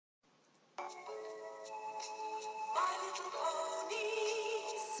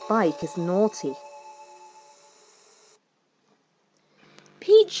Spike is naughty.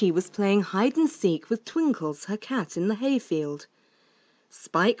 Peachy was playing hide and seek with Twinkles, her cat, in the hayfield.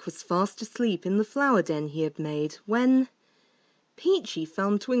 Spike was fast asleep in the flower den he had made when Peachy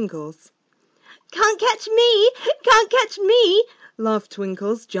found Twinkles. "Can't catch me! Can't catch me!" laughed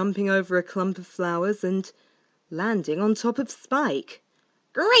Twinkles, jumping over a clump of flowers and landing on top of Spike.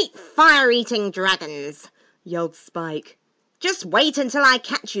 "Great fire-eating dragons!" yelled Spike. "Just wait until I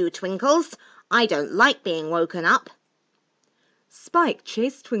catch you, Twinkles. I don't like being woken up." Spike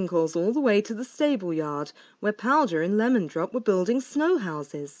chased Twinkles all the way to the stable yard where Powder and Lemon Drop were building snow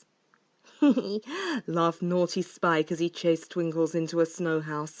houses. laughed naughty Spike as he chased Twinkles into a snow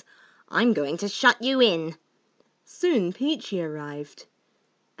house. "I'm going to shut you in." Soon Peachy arrived.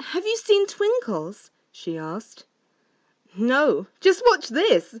 "Have you seen Twinkles?" she asked. "No, just watch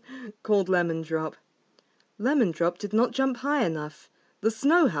this," called Lemon Drop. Lemon Drop did not jump high enough. The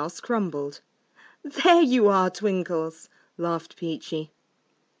snow house crumbled. "There you are, Twinkles," laughed Peachy.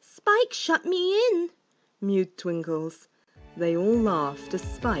 "Spike shut me in," mewed Twinkles. They all laughed as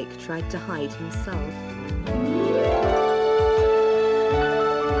Spike tried to hide himself.